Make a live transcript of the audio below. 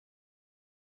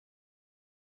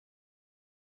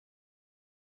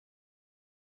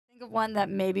One that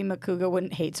maybe Makuga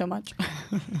wouldn't hate so much.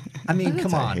 I mean,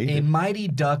 come on. A Mighty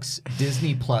Ducks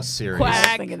Disney Plus series. I was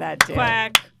Quack. thinking that too.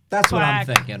 Quack. That's what I'm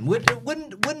Quack. thinking. Wouldn't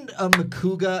a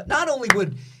Makuga, not only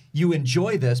would you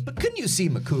enjoy this, but couldn't you see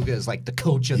Makuga as like the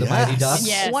coach of the Mighty Ducks?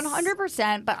 Yes.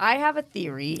 100%, but I have a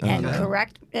theory,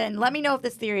 and let me know if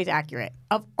this theory is accurate.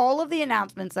 Of all of the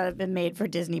announcements that have been made for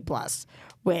Disney Plus,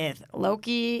 with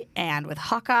Loki and with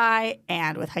Hawkeye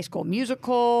and with High School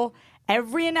Musical,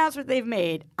 every announcement they've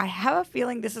made, I have a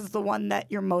feeling this is the one that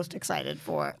you're most excited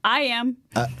for. I am.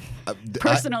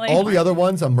 Personally. all the other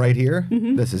ones, I'm right here.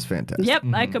 This is fantastic. Yep,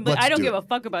 I don't do give it. a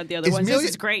fuck about the other ones. This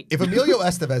is great. If Emilio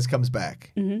Estevez comes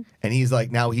back and he's like,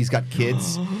 now he's got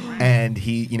kids and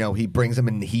he brings them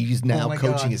and he's now my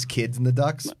coaching God. his kids and the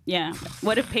Ducks. Yeah.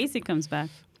 What if Pacey comes back?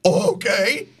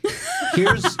 Okay.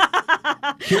 Here's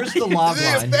the log The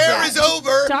line. affair is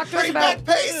over. Talk to us Bring about-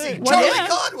 back Pacey. What Charlie is-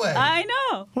 Conway. I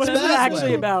know. What's So this that's actually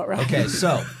cool. about, right? Okay,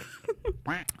 so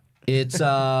it's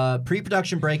a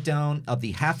pre-production breakdown of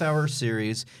the half-hour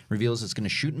series. Reveals it's going to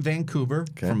shoot in Vancouver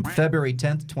from February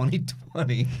 10th,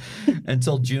 2020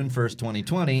 until June 1st,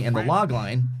 2020. And the log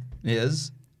line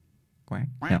is...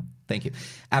 No, thank you.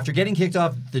 After getting kicked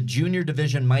off the junior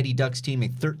division Mighty Ducks team, a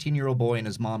 13-year-old boy and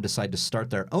his mom decide to start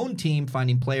their own team,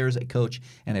 finding players, a coach,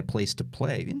 and a place to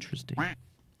play. Interesting.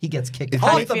 He gets kicked How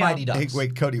do off you the feel? Mighty Ducks. Hey,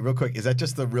 wait, Cody, real quick. Is that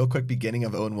just the real quick beginning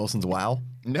of Owen Wilson's Wow?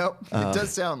 Nope. It does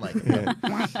sound like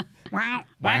it.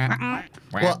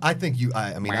 Well, I think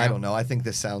I mean, I don't know. I think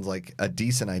this sounds like a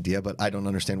decent idea, but I don't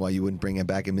understand why you wouldn't bring it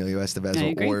back Emilio I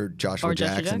Estevez agree. or Joshua Or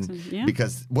Joshua Jackson. Jackson, yeah.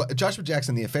 Because Joshua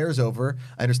Jackson, the affair is over.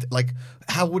 I understand. Like,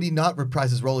 how would he not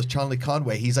reprise his role as Charlie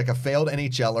Conway? He's like a failed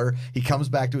NHLer. He comes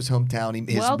back to his hometown.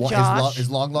 Josh, His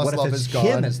long lost What if love it's is gone.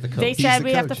 him as the coach? They He's said the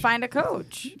we have to coach. find a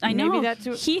coach. I know. Maybe that's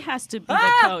who. He has to be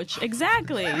the coach.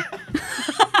 Exactly.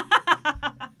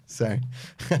 Sorry.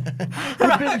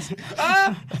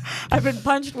 I've been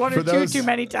punched one or For those- two too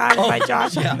many times by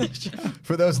Josh on this show.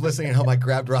 For those listening at home, I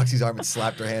grabbed Roxy's arm and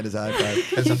slapped her hand as a high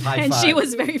five. As a high And five. she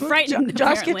was very frightened,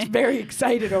 Josh apparently. gets very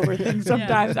excited over things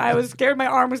sometimes. I was scared my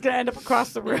arm was going to end up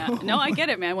across the room. Yeah. No, I get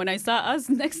it, man. When I saw us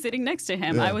sitting next to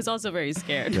him, I was also very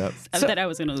scared. Yep. I thought I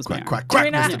was going to lose my Quack, arm. quack, quack,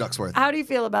 Serena, Mr. Ducksworth. how do you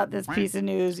feel about this piece of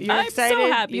news? You're I'm excited? so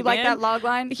happy, You like man. that log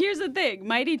line? Here's the thing,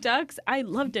 Mighty Ducks. I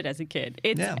loved it as a kid.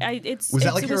 Was that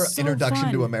It like your was so introduction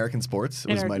fun. to American sports?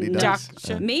 Was Mighty Ducks?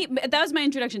 Introduction. Me, that was my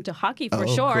introduction to hockey for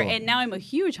Oh, sure, cool. and now I'm a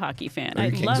huge hockey fan. Are I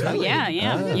you Kings love, fan? yeah, Ah,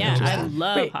 yeah. I interesting.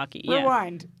 love Wait, hockey. Yeah,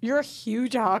 rewind. You're a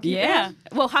huge hockey yeah. fan?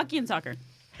 Well, hockey and soccer.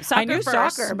 Soccer I knew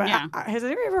first. soccer, but yeah. has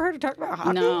anyone ever heard you talk about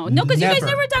hockey? No, because you guys Never.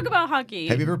 never talk about hockey.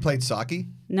 Have you ever played soccer?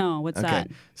 No, what's Okay, that?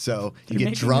 so you You're get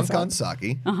making drunk this up. on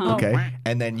soccer, Uh-huh. okay,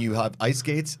 and then you have ice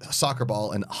skates, soccer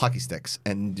ball, and hockey sticks,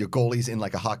 and your goalie's in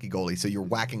like a hockey goalie, so you're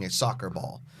whacking a soccer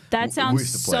ball. That We sounds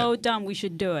used to play so it. dumb. We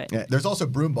should do it. Yeah, there's also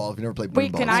broom ball if you never played broom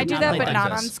Wait, ball. can I It's do a- not that like but that. not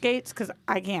Like on this. skates? Because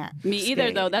I can't. Me either,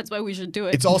 skate. though. That's why we should do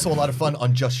it. It's also a lot of fun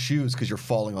on just shoes because you're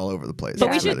falling all over the place. but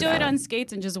we It's should really do it fun. on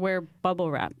skates and just wear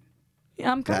bubble wrap.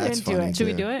 Yeah, I'm kind of That's into funny, it. Should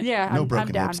we too. do it? Yeah, No I'm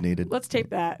broken down. hips needed. Let's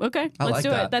tape that. Okay, I let's like do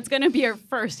that. it. That's gonna be our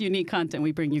first unique content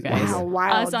we bring you guys. Wow,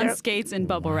 wild. Us on There- skates and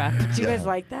bubble wrap. Do you guys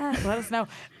like that? Let us know.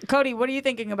 Cody, what are you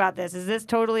thinking about this? Is this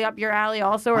totally up your alley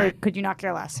also, or could you not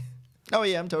care less? Oh,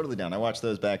 yeah, I'm totally down. I watched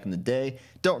those back in the day.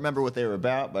 Don't remember what they were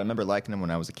about, but I remember liking them when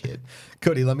I was a kid.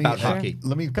 Cody, let me About hockey.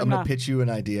 I'm enough. gonna pitch you an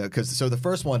idea because the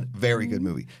first one, very good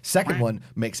movie. Second one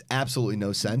makes absolutely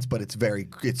no sense, but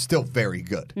it's still very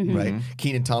good, right?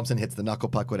 Keenan Thompson hits the knuckle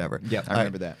puck, whatever. Yep, I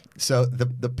remember that. So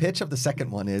the pitch of the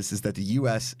second one is that the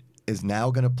U.S. is now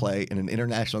going to play in an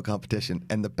international competition,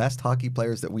 and the best hockey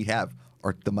players that we have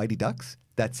are the Mighty Ducks.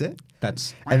 That's it.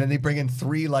 That's And then they bring in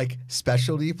 3 like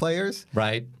specialty players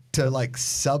right. to like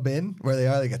sub in where they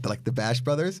are. They got the Bash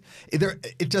Brothers.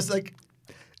 It just like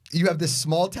you have this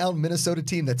small town Minnesota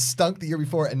team that stunk the year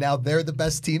before, and now they're the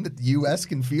best team that the U.S.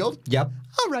 can field. Yep.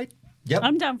 All right. Yep.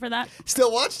 I'm down for that.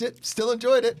 Still watched it. Still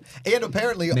enjoyed it. And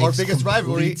apparently, our Makes biggest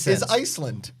rivalry complete sense. is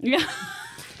Iceland. Yeah,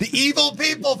 The evil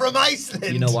people from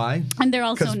Iceland. You know why? and they're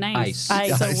also 'Cause nice.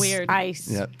 ice. So Ice. weird. Ice,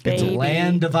 Yep. It's a baby.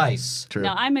 land of ice. True.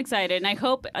 No, I'm excited, and I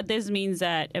hope this means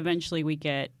that eventually we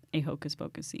get a Hocus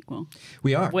Pocus sequel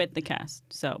We are. with the cast.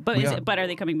 So, but We are. but are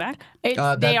they coming back? They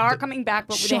that- are coming back,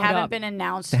 but they Shut haven't up. been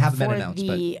announced They haven't been for announced,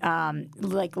 the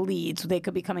like leads. They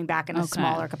could be coming back in a Okay.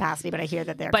 smaller capacity, but I hear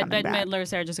that they're But coming Bette back. Midler,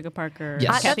 Sarah Jessica Parker,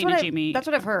 Yes. That's Kathy what Najimy. that's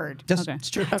what I've heard. Yes, Okay. it's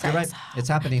true. Okay. You're right. It's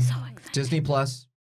happening. Disney Plus.